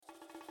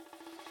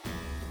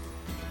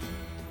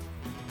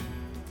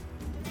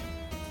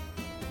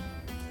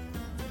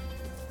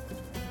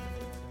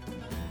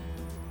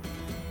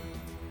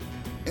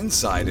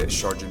inside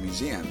Sharjah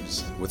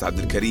Museums with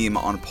Abdul Karim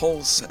on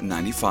Pulse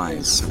 95.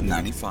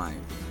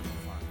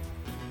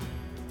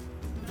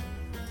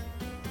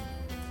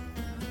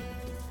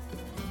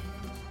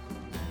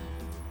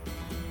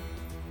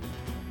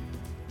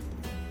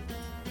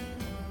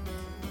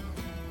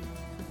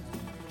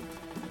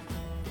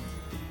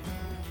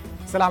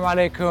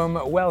 Assalamu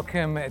alaikum.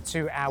 Welcome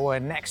to our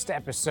next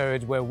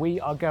episode where we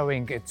are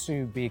going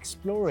to be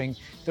exploring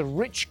the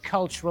rich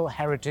cultural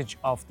heritage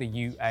of the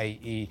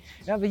UAE.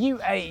 Now, the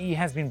UAE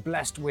has been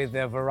blessed with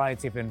a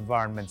variety of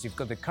environments. You've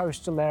got the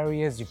coastal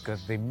areas, you've got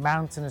the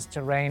mountainous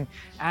terrain,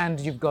 and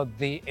you've got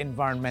the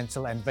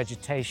environmental and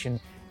vegetation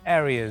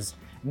areas.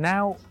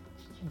 Now,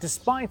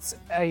 despite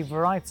a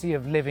variety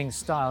of living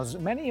styles,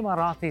 many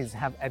Emiratis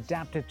have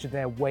adapted to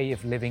their way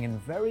of living in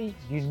very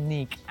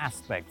unique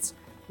aspects.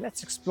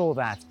 Let's explore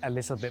that a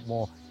little bit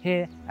more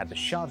here at the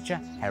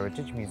Sharjah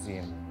Heritage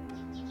Museum.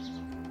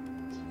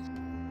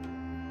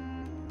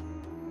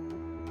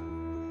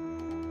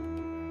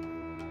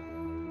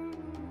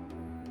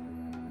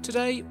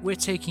 Today, we're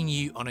taking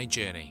you on a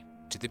journey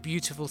to the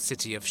beautiful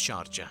city of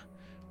Sharjah,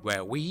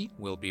 where we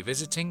will be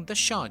visiting the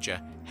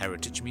Sharjah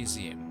Heritage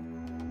Museum.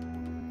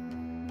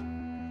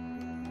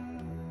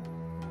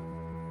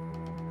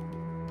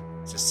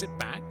 So sit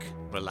back,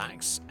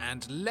 relax,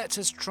 and let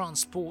us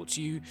transport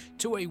you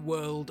to a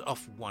world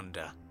of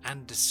wonder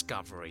and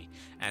discovery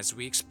as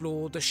we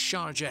explore the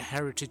Sharjah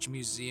Heritage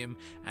Museum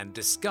and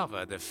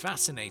discover the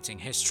fascinating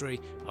history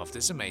of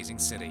this amazing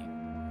city.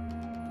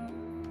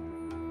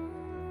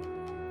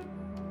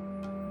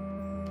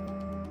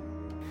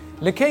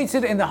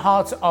 Located in the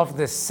heart of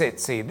the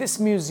city, this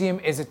museum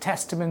is a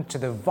testament to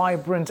the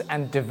vibrant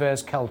and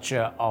diverse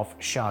culture of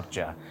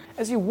Sharjah.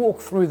 As you walk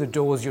through the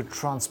doors, you're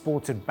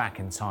transported back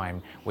in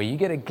time, where you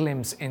get a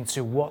glimpse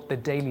into what the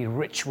daily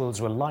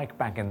rituals were like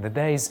back in the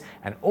days,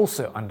 and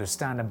also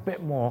understand a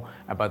bit more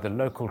about the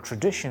local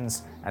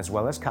traditions as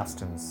well as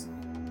customs.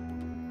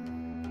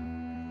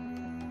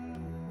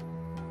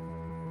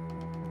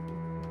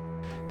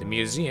 The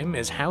museum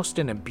is housed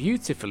in a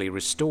beautifully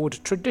restored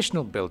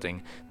traditional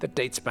building that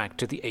dates back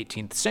to the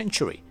 18th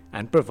century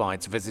and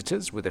provides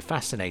visitors with a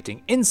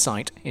fascinating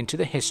insight into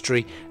the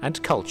history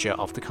and culture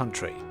of the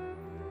country.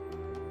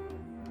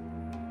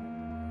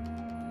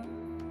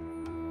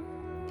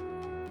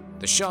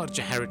 The Sharjah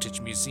Heritage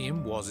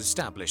Museum was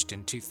established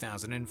in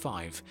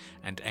 2005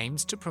 and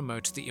aims to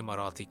promote the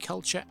Emirati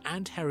culture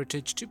and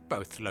heritage to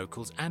both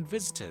locals and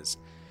visitors.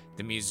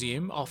 The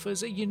museum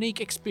offers a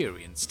unique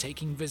experience,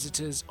 taking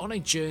visitors on a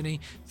journey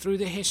through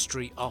the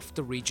history of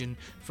the region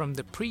from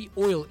the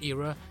pre-oil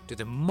era to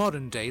the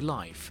modern-day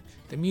life.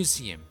 The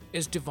museum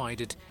is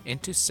divided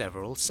into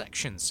several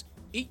sections,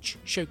 each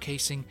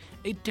showcasing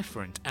a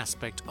different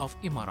aspect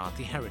of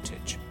Emirati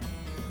heritage.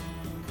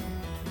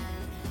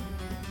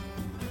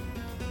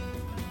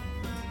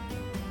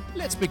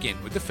 Let's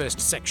begin with the first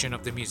section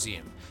of the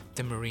museum,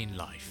 the marine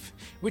life,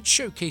 which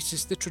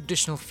showcases the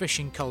traditional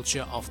fishing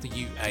culture of the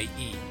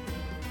UAE.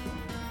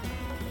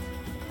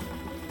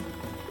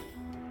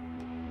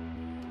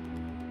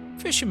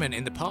 Fishermen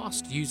in the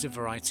past used a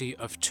variety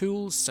of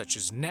tools such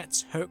as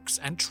nets, hooks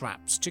and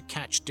traps to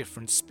catch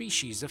different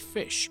species of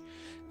fish.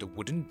 The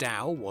wooden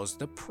dhow was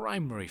the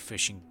primary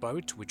fishing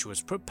boat, which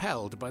was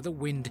propelled by the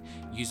wind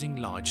using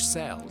large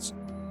sails.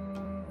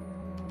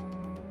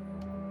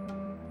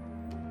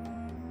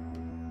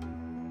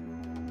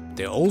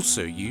 They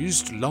also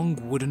used long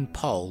wooden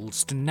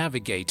poles to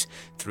navigate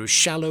through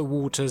shallow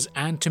waters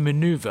and to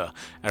maneuver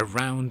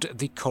around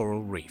the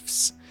coral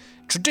reefs.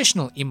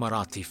 Traditional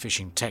Emirati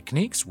fishing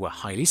techniques were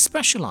highly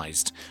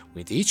specialized,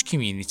 with each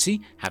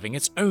community having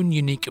its own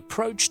unique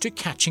approach to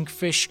catching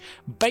fish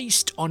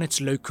based on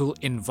its local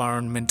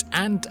environment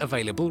and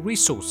available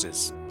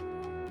resources.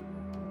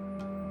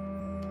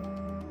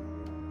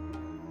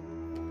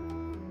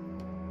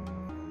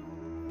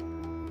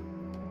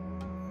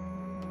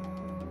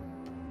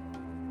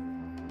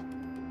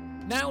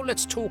 Now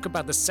let's talk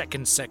about the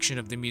second section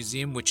of the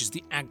museum, which is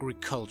the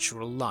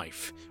agricultural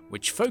life,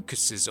 which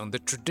focuses on the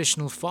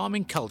traditional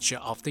farming culture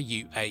of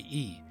the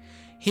UAE.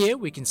 Here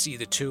we can see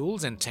the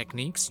tools and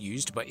techniques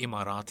used by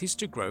Emiratis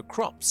to grow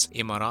crops.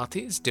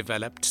 Emiratis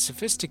developed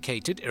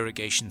sophisticated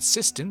irrigation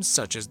systems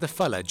such as the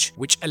Falaj,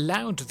 which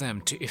allowed them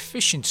to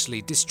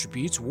efficiently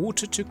distribute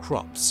water to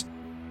crops.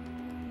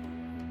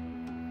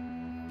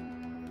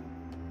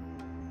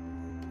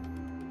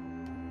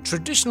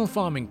 Traditional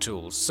farming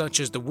tools such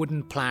as the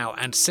wooden plough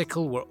and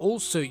sickle were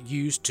also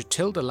used to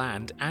till the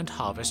land and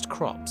harvest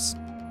crops.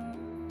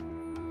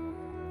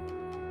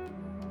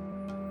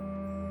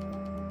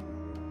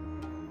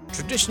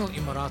 Traditional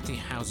Emirati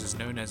houses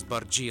known as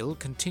barjeel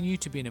continue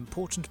to be an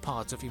important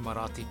part of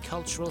Emirati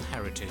cultural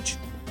heritage.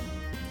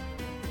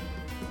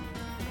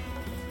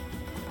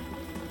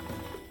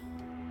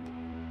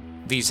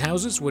 These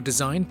houses were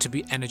designed to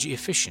be energy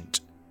efficient,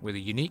 with a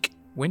unique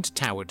wind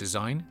tower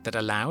design that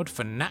allowed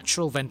for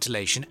natural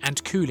ventilation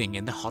and cooling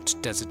in the hot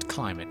desert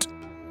climate.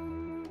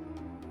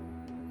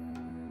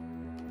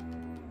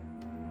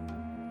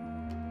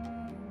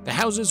 The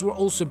houses were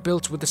also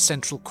built with a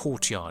central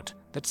courtyard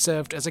that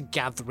served as a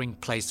gathering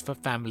place for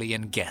family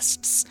and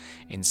guests.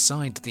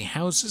 Inside the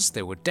houses,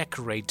 they were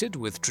decorated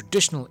with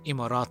traditional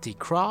Emirati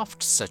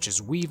crafts such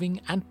as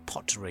weaving and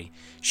pottery,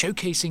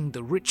 showcasing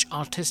the rich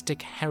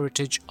artistic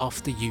heritage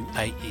of the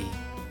UAE.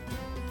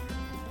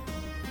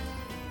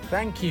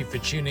 Thank you for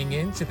tuning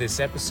in to this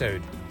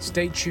episode.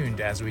 Stay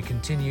tuned as we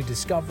continue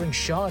discovering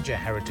Sharjah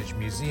Heritage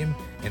Museum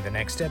in the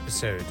next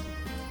episode.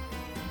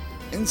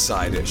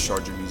 Inside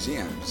Sharjah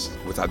Museums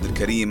with Abdul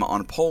Karim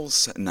on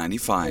Pulse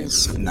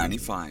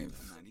 95.